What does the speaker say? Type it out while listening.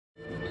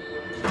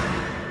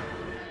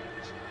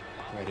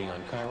Heading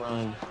on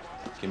Chiron.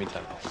 Give me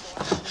tempo.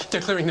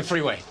 They're clearing the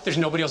freeway. There's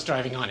nobody else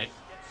driving on it.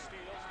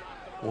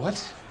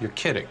 What? You're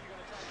kidding.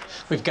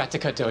 We've got to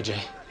cut to OJ.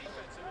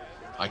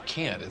 I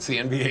can't. It's the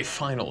NBA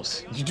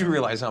Finals. You do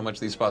realize how much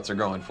these spots are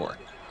going for.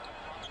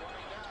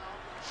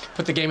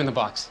 Put the game in the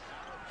box.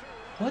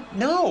 What?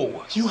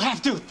 No. You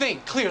have to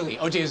think clearly.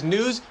 OJ is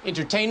news,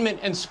 entertainment,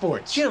 and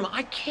sports. Jim,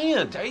 I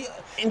can't.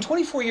 In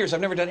 24 years,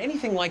 I've never done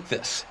anything like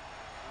this.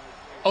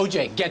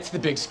 OJ gets the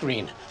big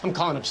screen. I'm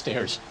calling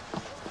upstairs.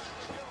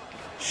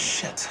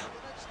 Shit.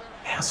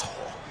 Asshole.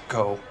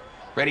 Go.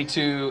 Ready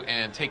to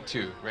and take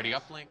two. Ready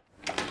uplink.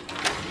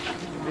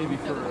 Maybe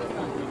for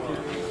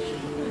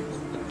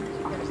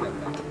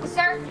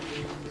Sir?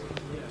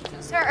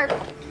 Sir,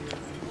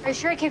 are you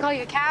sure I can't call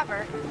you a cab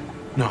or?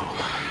 No,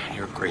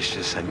 you're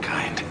gracious and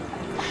kind.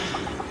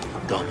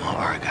 Domo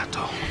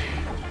arigato.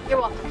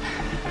 You're welcome.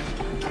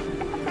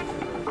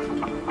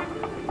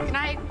 Good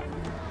night.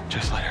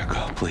 Just let her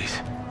go, please.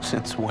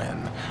 Since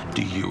when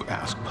do you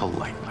ask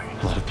politely?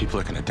 A lot of people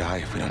are gonna die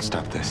if we don't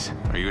stop this.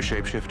 Are you a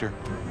shapeshifter?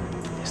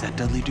 Is that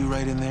Dudley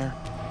Do-Right in there?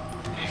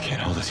 You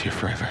can't hold us here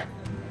forever.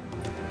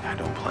 I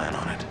don't plan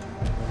on it.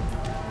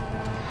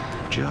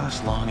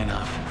 Just long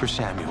enough for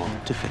Samuel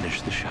to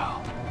finish the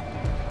show.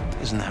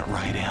 Isn't that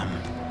right, Em?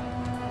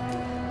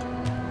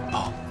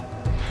 Oh,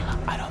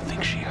 I don't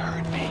think she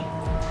heard me.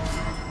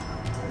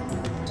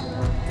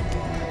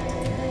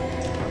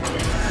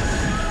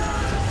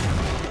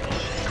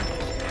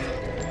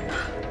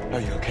 Are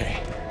you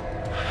okay?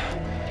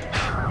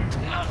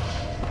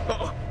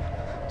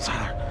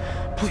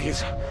 Siler,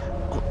 please,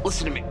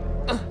 listen to me.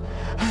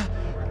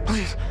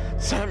 Please,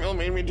 Samuel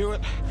made me do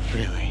it.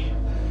 Really?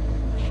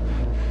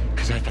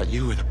 Because I thought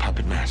you were the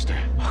puppet master.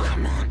 Oh,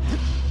 come on.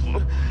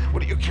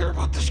 What do you care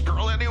about this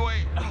girl anyway?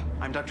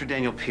 I'm Dr.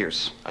 Daniel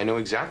Pierce. I know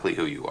exactly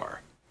who you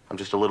are. I'm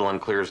just a little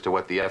unclear as to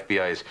what the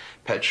FBI's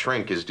pet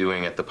shrink is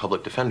doing at the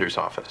public defender's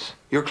office.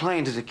 Your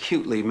client is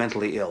acutely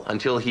mentally ill.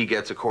 Until he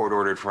gets a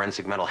court-ordered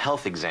forensic mental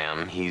health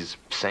exam, he's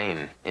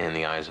sane in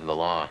the eyes of the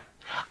law.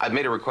 I've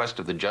made a request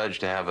of the judge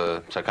to have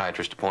a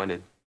psychiatrist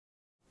appointed.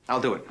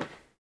 I'll do it.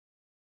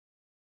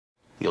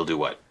 You'll do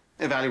what?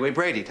 Evaluate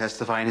Brady,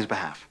 testify in his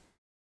behalf.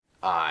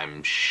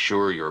 I'm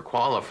sure you're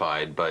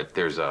qualified, but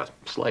there's a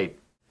slight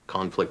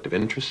conflict of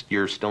interest.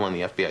 You're still on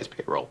the FBI's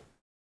payroll.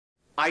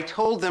 I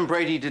told them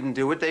Brady didn't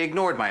do it. They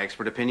ignored my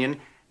expert opinion.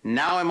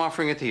 Now I'm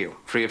offering it to you,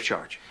 free of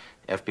charge.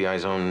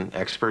 FBI's own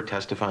expert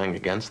testifying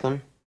against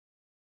them?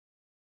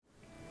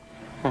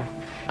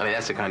 I mean,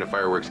 that's the kind of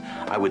fireworks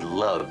I would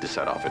love to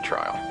set off a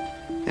trial.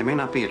 There may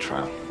not be a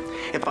trial.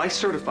 If I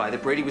certify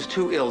that Brady was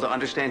too ill to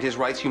understand his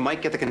rights, you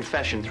might get the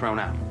confession thrown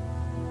out.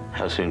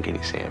 How soon can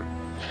you see him?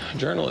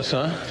 Journalist,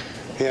 huh?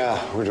 Yeah,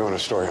 we're doing a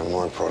story on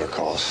morgue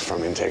protocols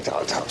from intake to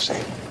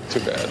autopsy. Too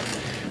bad.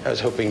 I was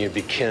hoping you'd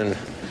be kin.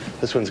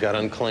 This one's got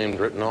unclaimed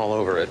written all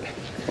over it.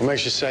 What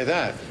makes you say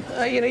that?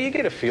 You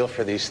get a feel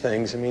for these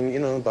things. I mean,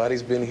 the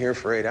body's been here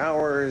for 8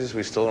 hours.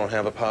 We still don't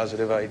have a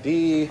positive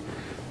ID.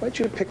 Why'd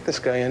you pick this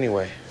guy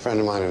anyway? A friend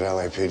of mine at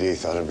LAPD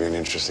thought it'd be an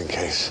interesting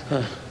case.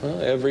 Huh.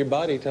 Well, every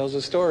body tells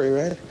a story,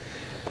 right?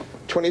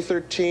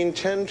 2013,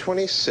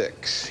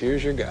 10/26.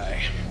 Here's your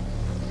guy.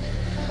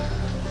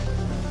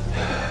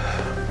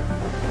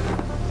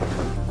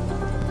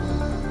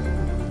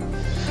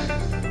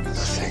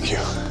 Thank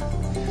you.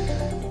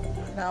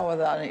 Now,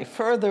 without any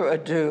further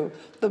ado,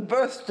 the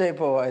birthday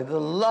boy, the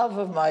love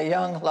of my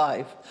young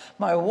life,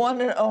 my one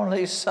and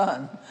only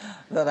son,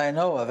 that I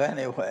know of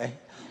anyway,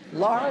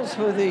 Lars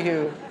with a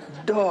U,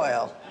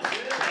 Doyle.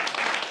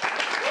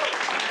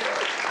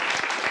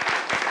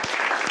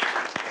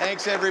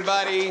 Thanks,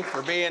 everybody,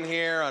 for being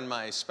here on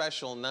my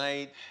special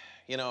night.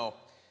 A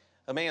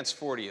man's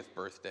 40th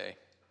birthday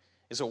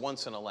is a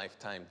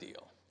once-in-a-lifetime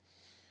deal.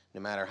 No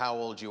matter how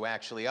old you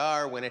actually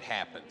are when it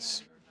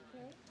happens.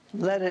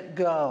 Let it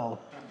go.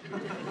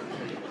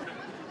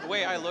 The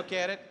way I look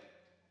at it,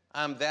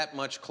 I'm that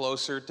much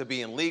closer to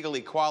being legally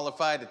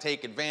qualified to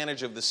take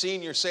advantage of the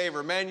Senior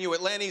Saver menu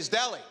at Lenny's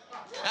Deli.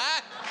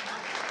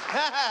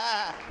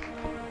 Huh?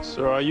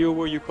 Sir, are you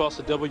aware you crossed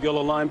the double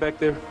yellow line back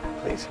there?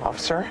 Please,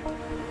 officer.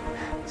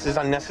 This is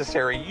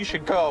unnecessary. You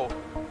should go.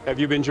 Have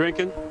you been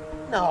drinking?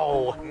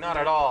 No, not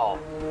at all.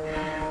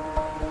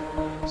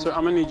 Sir,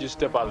 I'm gonna need you to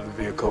step out of the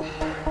vehicle.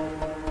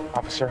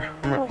 Officer,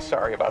 I'm really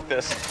sorry about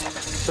this.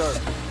 Sir,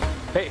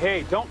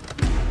 hey, don't.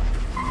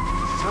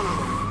 Son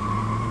of a...